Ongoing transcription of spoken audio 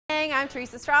I'm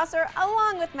Teresa Strasser,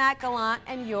 along with Matt Gallant,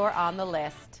 and you're on the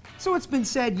list. So it's been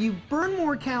said you burn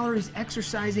more calories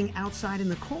exercising outside in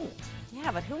the cold.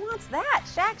 Yeah, but who wants that?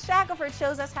 Shackelford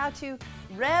shows us how to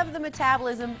rev the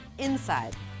metabolism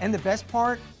inside. And the best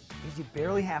part is you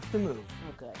barely have to move.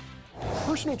 Oh, good.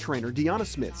 Personal trainer Deanna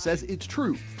Smith says it's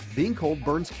true. Being cold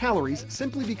burns calories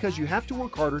simply because you have to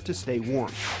work harder to stay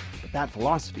warm. But that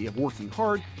philosophy of working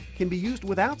hard can be used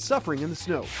without suffering in the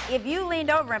snow. If you leaned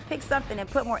over and picked something and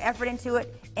put more effort into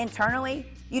it internally,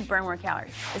 you'd burn more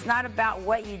calories. It's not about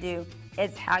what you do,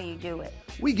 it's how you do it.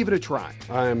 We give it a try.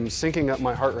 I'm syncing up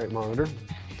my heart rate monitor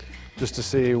just to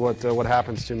see what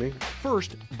happens to me.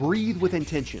 First, breathe with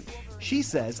intention. She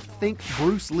says, think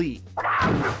Bruce Lee.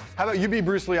 How about you be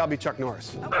Bruce Lee, I'll be Chuck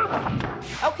Norris.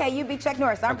 Okay, you be Chuck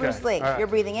Norris, I'm Okay, Bruce Lee. all right. You're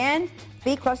breathing in,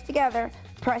 feet close together,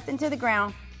 press into the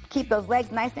ground, keep those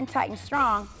legs nice and tight and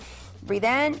strong. Breathe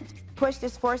in, push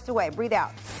this force away, breathe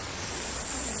out.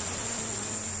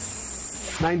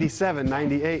 97,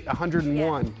 98,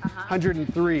 101,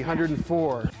 103,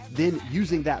 104. Then,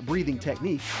 using that breathing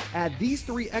technique, add these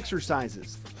 3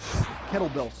 exercises.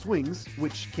 Kettlebell swings,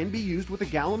 which can be used with a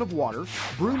gallon of water,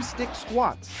 broomstick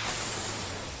squats.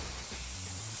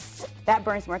 That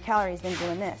burns more calories than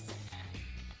doing this.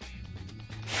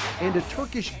 And a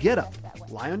Turkish get-up.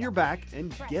 Lie on your back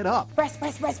and get up Press,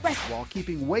 press, press, press. while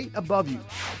keeping weight above you.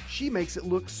 She makes it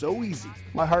look so easy.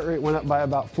 My heart rate went up by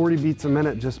about 40 beats a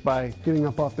minute just by getting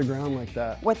up off the ground like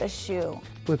that. With a shoe.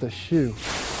 With a shoe.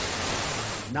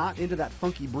 Not into that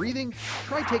funky breathing?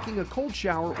 Try taking a cold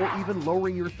shower or even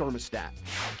lowering your thermostat.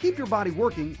 Keep your body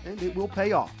working and it will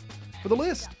pay off. For The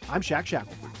List, I'm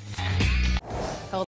Shackelford.